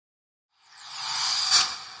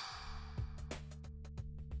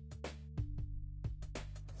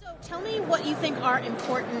Tell me what you think are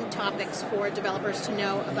important topics for developers to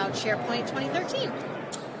know about SharePoint 2013.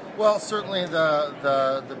 Well, certainly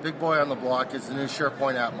the big boy on the block is the new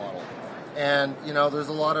SharePoint app model. And, there's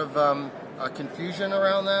a lot of confusion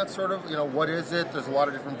around that, sort of. What is it? There's a lot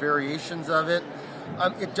of different variations of it.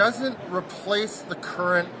 It doesn't replace the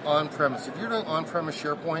current on-premise. If you're doing on-premise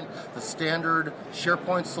SharePoint, the standard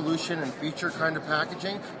SharePoint solution and feature kind of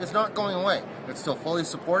packaging is not going away. It's still fully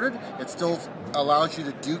supported. It still allows you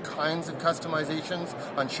to do kinds of customizations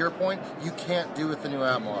on SharePoint you can't do with the new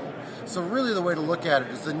app model. So really the way to look at it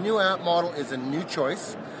is the new app model is a new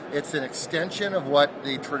choice. It's an extension of what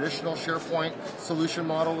the traditional SharePoint solution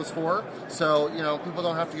model was for. So, people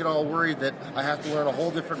don't have to get all worried that I have to learn a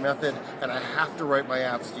whole different method and I have to write my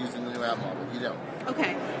apps using the new app model. You don't.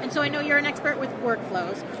 Okay, and so I know you're an expert with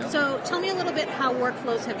workflows. Yeah. So tell me a little bit how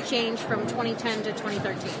workflows have changed from 2010 to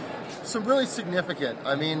 2013. Some really significant.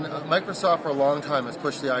 Microsoft for a long time has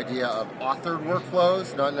pushed the idea of authored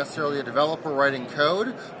workflows, not necessarily a developer writing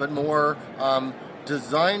code, but more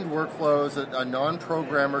designed workflows that a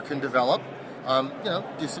non-programmer can develop,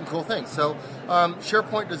 do some cool things. So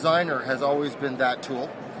SharePoint Designer has always been that tool,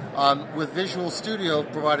 with Visual Studio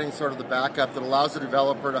providing sort of the backup that allows the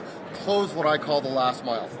developer to close what I call the last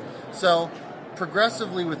mile. So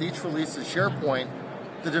progressively with each release of SharePoint,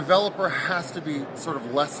 the developer has to be sort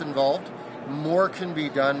of less involved. More can be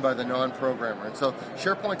done by the non-programmer. And so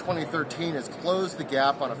SharePoint 2013 has closed the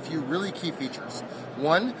gap on a few really key features.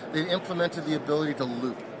 One, they've implemented the ability to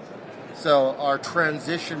loop. So our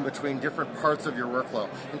transition between different parts of your workflow.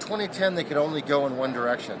 In 2010, they could only go in one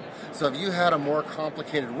direction. So if you had a more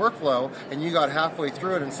complicated workflow and you got halfway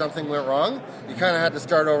through it and something went wrong, you kind of had to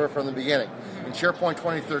start over from the beginning. In SharePoint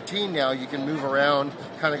 2013 now, you can move around,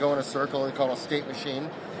 kind of go in a circle, they call it a state machine.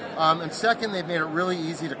 And second, they've made it really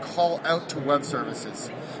easy to call out to web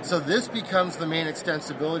services. So this becomes the main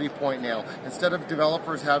extensibility point now. Instead of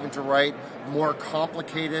developers having to write more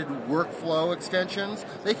complicated workflow extensions,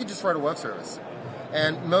 they can just write a web service.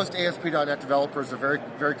 And most ASP.NET developers are very,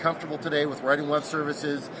 very comfortable today with writing web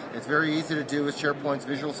services. It's very easy to do with SharePoint's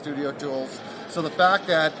Visual Studio tools. So the fact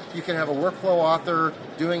that you can have a workflow author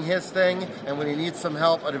doing his thing, and when he needs some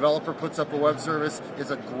help, a developer puts up a web service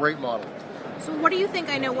is a great model. So what do you think?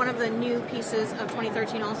 I know one of the new pieces of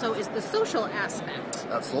 2013 also is the social aspect.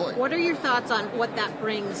 Absolutely. What are your thoughts on what that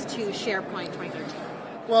brings to SharePoint 2013?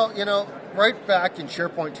 Well, right back in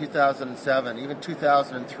SharePoint 2007, even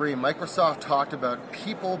 2003, Microsoft talked about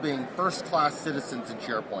people being first-class citizens in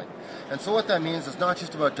SharePoint. And so what that means is not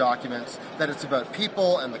just about documents, that it's about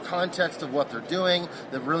people and the context of what they're doing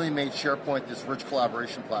that really made SharePoint this rich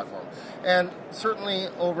collaboration platform. And certainly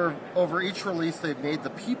over each release, they've made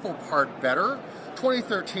the people part better.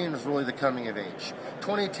 2013 is really the coming of age.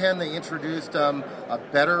 2010, they introduced a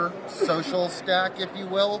better social stack, if you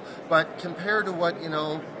will, but compared to what,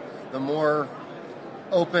 the more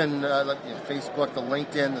open, Facebook, the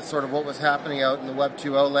LinkedIn, the sort of what was happening out in the Web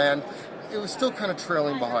 2.0 land, it was still kind of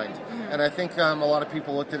trailing behind. And I think a lot of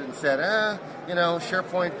people looked at it and said,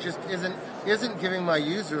 SharePoint just isn't giving my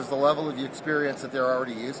users the level of experience that they're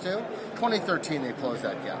already used to. 2013, they closed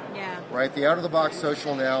that gap. Yeah. Right? The out-of-the-box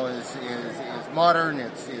social now is modern,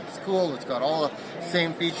 it's cool, it's got all the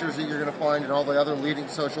same features that you're going to find in all the other leading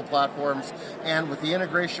social platforms. And with the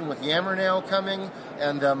integration with Yammer now coming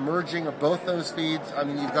and the merging of both those feeds,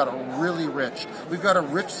 we've got we've got a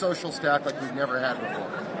rich social stack like we've never had before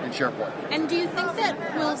in SharePoint. And do you think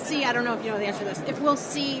that we'll see, I don't know if you know the answer to this, if we'll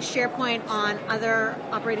see SharePoint on other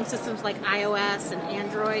operating systems like iOS and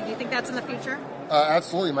Android, do you think that's in the future?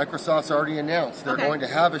 Absolutely. Microsoft's already announced they're going to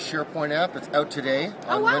have a SharePoint app. It's out today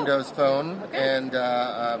on Windows Phone and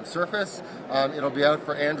Surface. It'll be out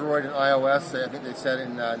for Android and iOS, I think they said,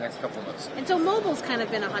 in the next couple of months. And so mobile's kind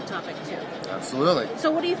of been a hot topic, too. Absolutely.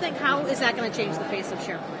 So what do you think, how is that going to change the face of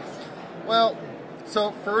SharePoint? Well,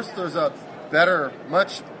 so first there's a better,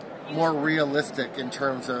 much more realistic in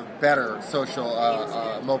terms of better social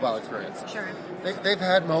mobile experience. Sure. They've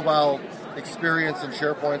had mobile experience in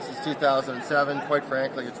SharePoint since 2007. Quite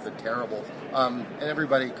frankly, it's been terrible. And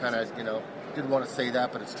everybody kind of, didn't want to say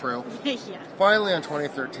that, but it's true. Yeah. Finally, on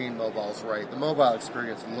 2013, mobile's right. The mobile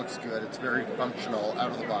experience looks good. It's very functional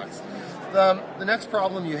out of the box. The next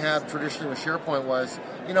problem you had traditionally with SharePoint was,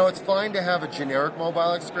 it's fine to have a generic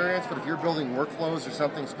mobile experience, but if you're building workflows or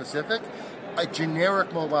something specific, a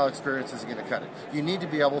generic mobile experience isn't going to cut it. You need to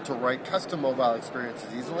be able to write custom mobile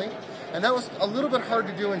experiences easily, and that was a little bit hard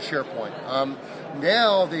to do in SharePoint.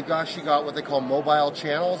 Now they've actually got what they call mobile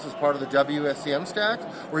channels as part of the WSCM stack,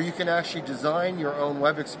 where you can actually design your own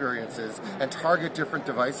web experiences and target different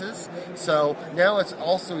devices. So now it's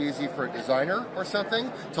also easy for a designer or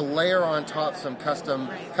something to layer on top some custom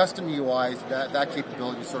UIs. That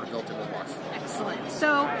capability is sort of built into the box. Excellent.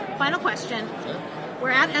 So, final question. We're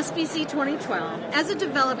at SBC 2012. As a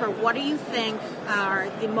developer, what do you think are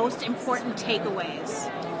the most important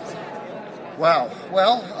takeaways? Wow.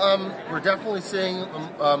 Well, we're definitely seeing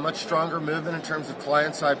a much stronger movement in terms of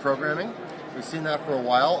client-side programming. We've seen that for a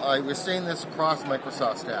while. We're seeing this across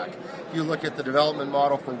Microsoft stack. If you look at the development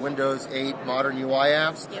model for Windows 8 modern UI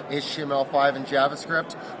apps, HTML5 and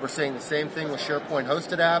JavaScript, we're seeing the same thing with SharePoint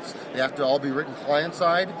hosted apps. They have to all be written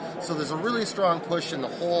client-side. So there's a really strong push in the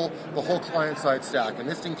whole client-side stack, and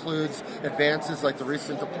this includes advances like the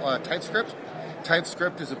recent TypeScript.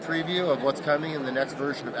 TypeScript is a preview of what's coming in the next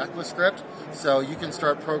version of ECMAScript, so you can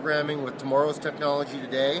start programming with tomorrow's technology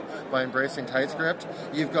today by embracing TypeScript.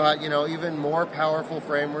 You've got, even more powerful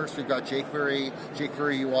frameworks. We've got jQuery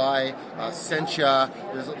UI,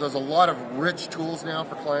 Sencha. There's a lot of rich tools now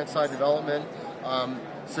for client-side development.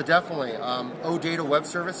 So definitely, OData web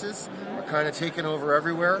services are kind of taken over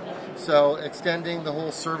everywhere. So extending the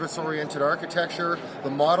whole service-oriented architecture,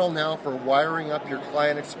 the model now for wiring up your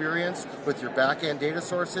client experience with your back-end data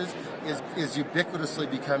sources is ubiquitously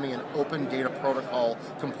becoming an open data protocol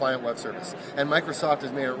compliant web service. And Microsoft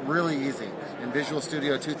has made it really easy. In Visual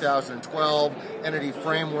Studio 2012, Entity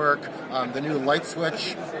Framework, the new Light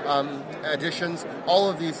Switch additions, all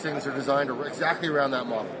of these things are designed exactly around that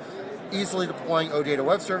model. Easily deploying OData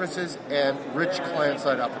web services and rich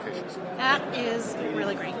client-side applications. That is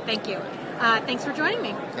really great. Thank you. Thanks for joining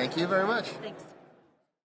me. Thank you very much. Thanks.